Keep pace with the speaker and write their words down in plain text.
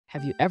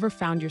Have you ever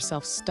found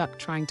yourself stuck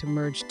trying to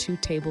merge two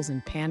tables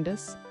in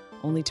Pandas,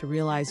 only to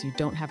realize you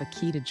don't have a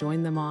key to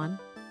join them on?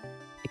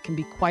 It can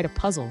be quite a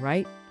puzzle,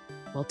 right?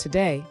 Well,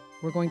 today,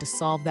 we're going to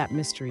solve that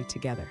mystery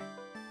together.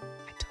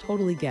 I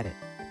totally get it.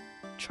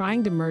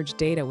 Trying to merge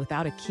data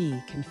without a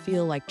key can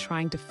feel like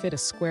trying to fit a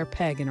square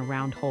peg in a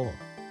round hole.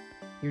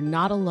 You're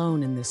not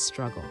alone in this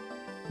struggle.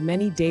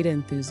 Many data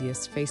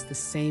enthusiasts face the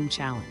same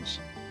challenge.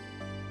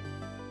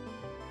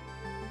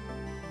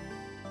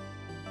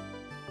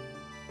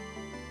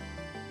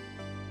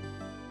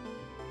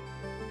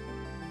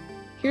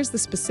 Here's the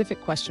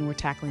specific question we're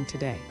tackling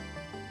today.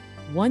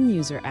 One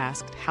user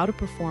asked how to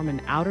perform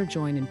an outer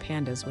join in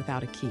Pandas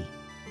without a key.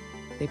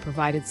 They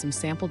provided some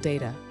sample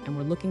data and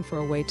were looking for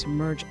a way to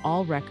merge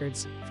all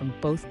records from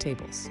both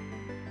tables.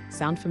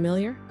 Sound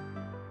familiar?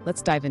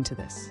 Let's dive into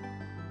this.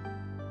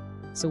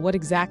 So what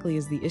exactly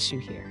is the issue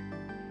here?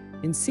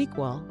 In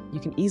SQL,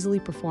 you can easily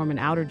perform an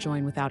outer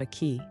join without a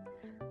key,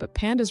 but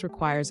Pandas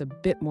requires a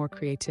bit more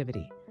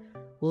creativity.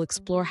 We'll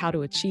explore how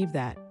to achieve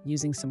that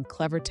using some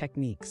clever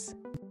techniques.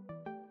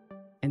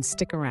 And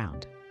stick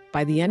around.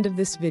 By the end of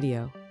this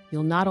video,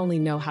 you'll not only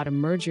know how to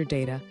merge your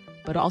data,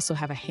 but also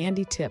have a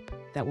handy tip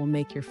that will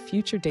make your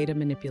future data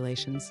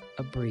manipulations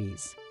a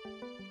breeze.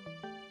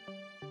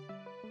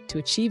 To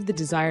achieve the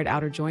desired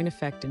outer join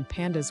effect in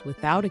Pandas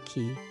without a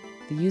key,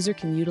 the user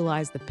can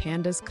utilize the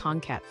Pandas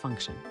concat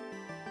function.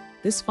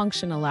 This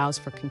function allows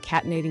for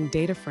concatenating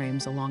data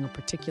frames along a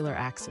particular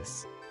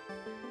axis.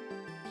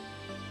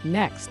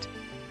 Next,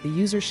 the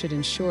user should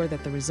ensure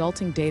that the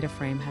resulting data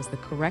frame has the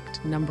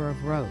correct number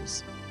of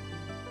rows.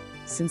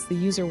 Since the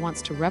user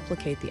wants to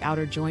replicate the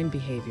outer join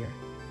behavior,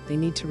 they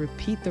need to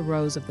repeat the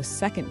rows of the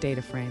second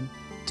data frame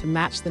to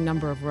match the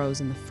number of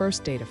rows in the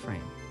first data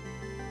frame.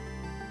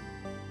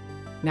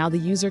 Now the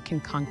user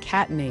can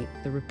concatenate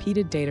the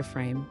repeated data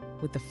frame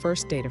with the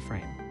first data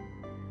frame.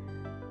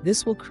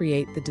 This will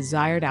create the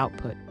desired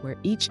output where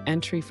each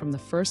entry from the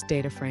first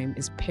data frame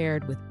is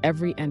paired with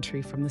every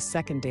entry from the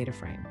second data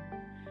frame.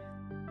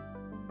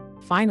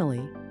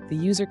 Finally, the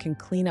user can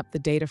clean up the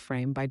data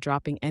frame by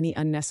dropping any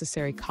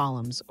unnecessary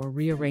columns or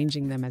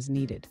rearranging them as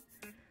needed.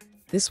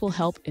 This will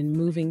help in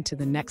moving to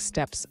the next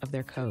steps of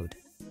their code.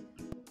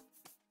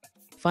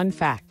 Fun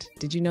fact,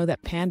 did you know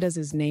that Pandas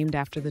is named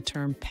after the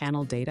term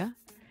panel data?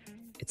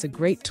 It's a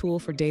great tool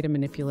for data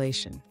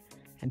manipulation,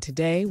 and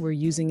today we're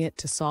using it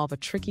to solve a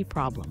tricky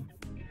problem.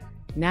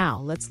 Now,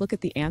 let's look at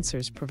the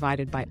answers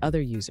provided by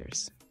other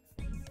users.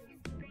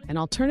 An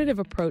alternative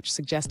approach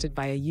suggested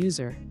by a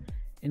user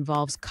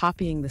involves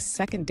copying the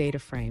second data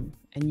frame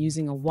and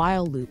using a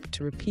while loop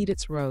to repeat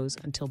its rows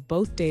until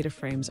both data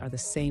frames are the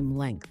same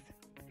length.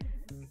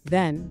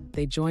 Then,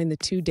 they join the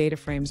two data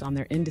frames on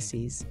their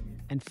indices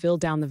and fill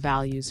down the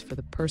values for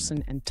the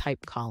person and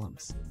type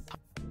columns.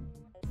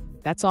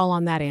 That's all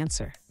on that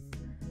answer.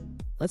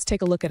 Let's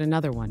take a look at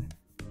another one.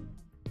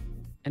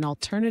 An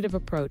alternative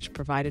approach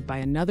provided by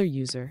another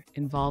user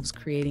involves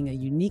creating a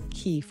unique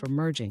key for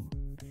merging.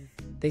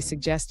 They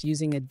suggest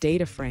using a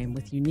data frame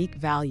with unique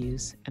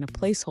values and a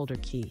placeholder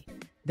key,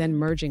 then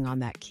merging on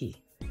that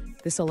key.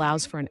 This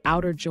allows for an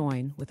outer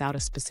join without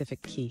a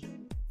specific key.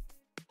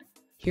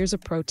 Here's a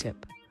pro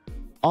tip.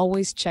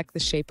 Always check the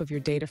shape of your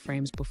data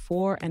frames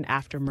before and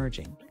after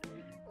merging.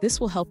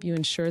 This will help you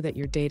ensure that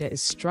your data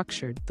is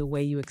structured the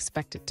way you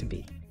expect it to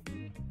be.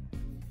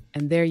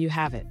 And there you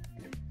have it.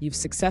 You've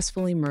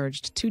successfully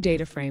merged two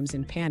data frames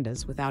in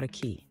Pandas without a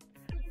key.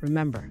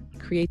 Remember,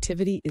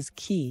 creativity is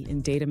key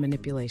in data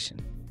manipulation.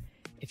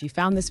 If you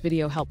found this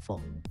video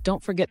helpful,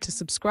 don't forget to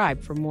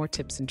subscribe for more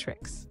tips and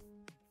tricks.